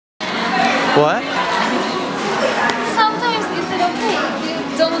What? Sometimes is it okay if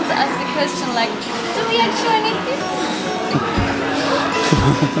you don't ask the question like, do we actually need this?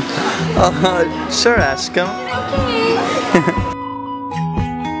 Sure, Ashcom. Okay.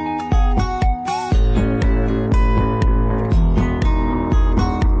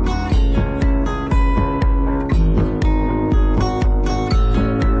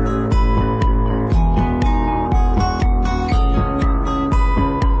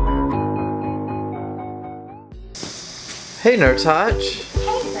 Hey, Nurtouch.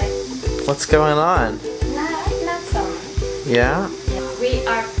 Hey, Zach. What's going on? Not so much. Yeah? We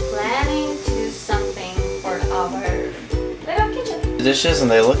are planning to do something for our little kitchen. The dishes, and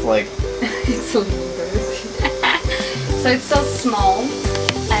they look like... It's so dirty. So it's so small,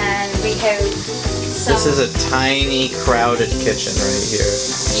 and we have some... This is a tiny, crowded kitchen right here.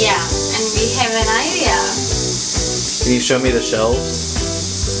 Yeah, and we have an idea. Can you show me the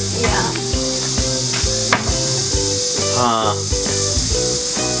shelves? Yeah.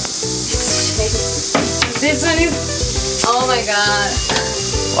 This one is... Oh my god.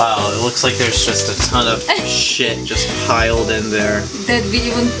 Wow, it looks like there's just a ton of shit just piled in there. That we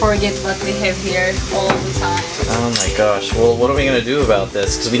even forget what we have here all the time. Oh my gosh. Well, what are we gonna do about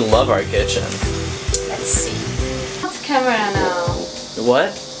this? Because we love our kitchen. Let's see. What's camera now?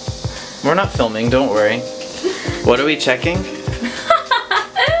 What? We're not filming, don't worry. What are we checking?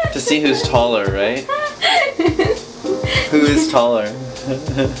 To see who's taller, right? Who is taller?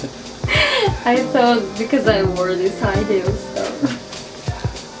 I thought because I wore these high heels, so.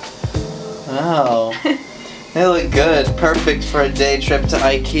 Wow. They look good. Perfect for a day trip to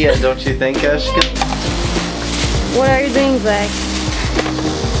Ikea, don't you think, Ashka? What are you doing, Zach?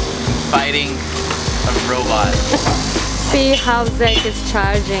 Fighting a robot. See how Zach is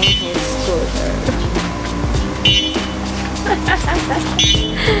charging his scooter.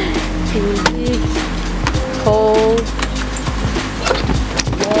 Heat, cold,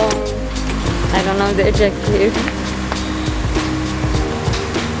 warm. I don't know the adjective.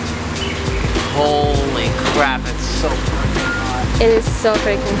 Holy crap, it's so freaking hot. It is so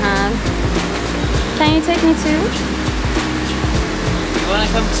freaking hot. Can you take me too? You wanna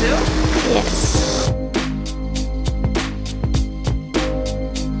come too? Yes.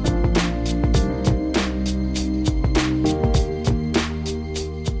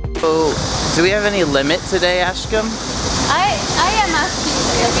 Oh, do we have any limit today, Ashcom? I am asking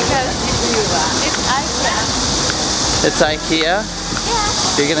you because it's Ikea. It's Ikea? Yeah.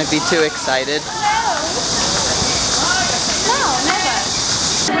 You're gonna be too excited? No, never.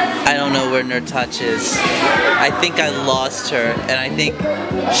 I don't know where Nurtouch is. I think I lost her, and I think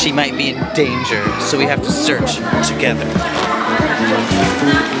she might be in danger, so we have to search together.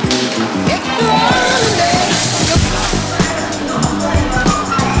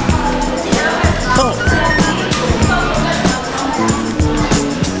 Oh!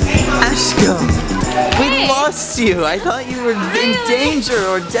 Ashcom! We lost you! I thought you were in danger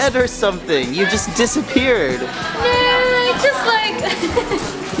or dead or something. You just disappeared. Yeah, just like...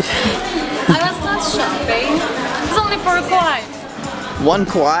 I was not shopping. It's only 4 kwai. 1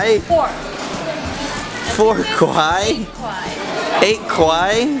 kwai? 4. 4 kwai? 8 kwai. 8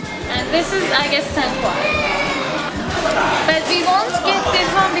 kwai? And this is, I guess, 10 kwai. But we won't get this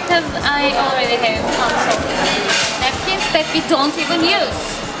one because I already have tons of napkins that we don't even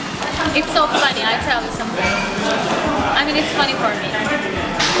use. It's so funny, I tell you something. I mean, it's funny for me.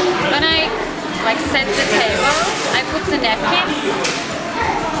 When I like set the table, I put the napkins,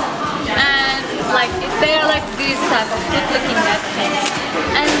 and like they are like these type of good-looking napkins,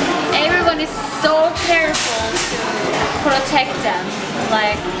 and everyone is so careful to protect them,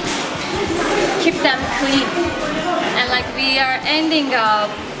 like keep them clean, and like we are ending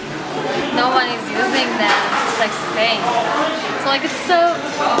up, no one is using them, it's like staying. So like it's so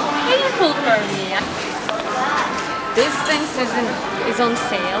painful for me. This thing is on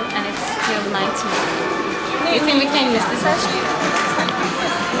sale and it's still $19. You think we can use this actually?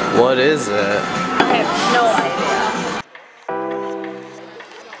 What is it? I have no idea.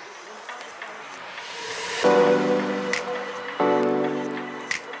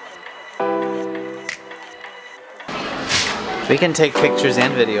 We can take pictures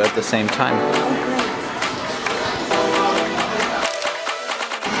and video at the same time.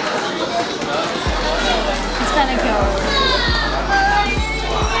 It's kind of cool.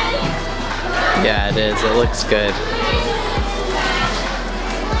 Yeah, it is. It looks good.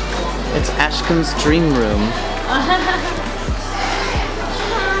 It's Ashcom's dream room.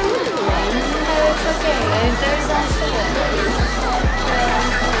 It's okay. There's also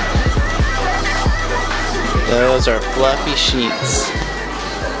Those are fluffy sheets.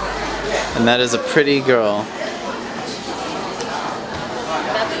 And that is a pretty girl.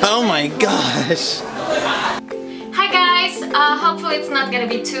 Oh my gosh! Hi guys, hopefully it's not gonna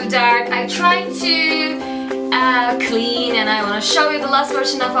be too dark. I tried to clean and I want to show you the last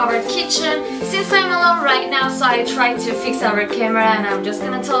version of our kitchen. Since I'm alone right now, so I tried to fix our camera and I'm just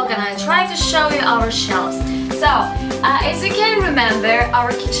gonna talk and I try to show you our shelves. So, as you can remember,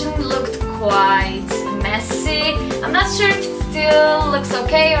 our kitchen looked quite messy. I'm not sure if it still looks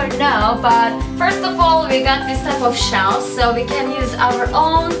okay or no, but first of all we got this type of shelves so we can use our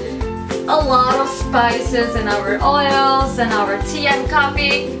own a lot of spices and our oils and our tea and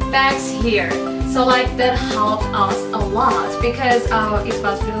coffee bags here. So like that helped us a lot because it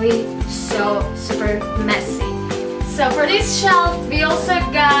was really so super messy. So for this shelf we also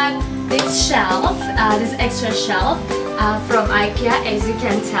got this shelf, this extra shelf from Ikea, as you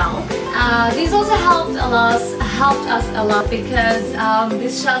can tell. This also helped us a lot because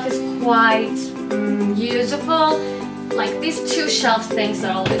this shelf is quite useful. Like these two shelf things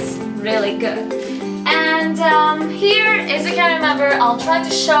are always really good. And here, as you can remember, I'll try to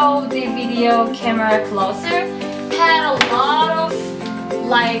show the video camera closer. Had a lot of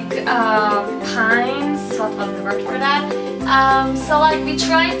like pines. What was the word for that? So like we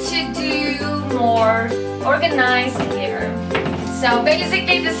tried to do more organized here. So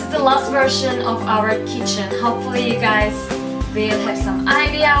basically this is the last version of our kitchen. Hopefully you guys will have some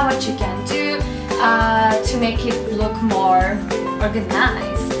idea what you can do to make it look more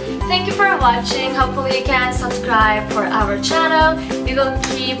organized. Thank you for watching. Hopefully you can subscribe for our channel. We will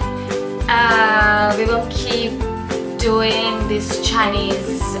keep doing these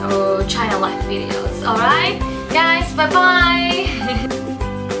Chinese or China life videos. Alright guys, bye bye.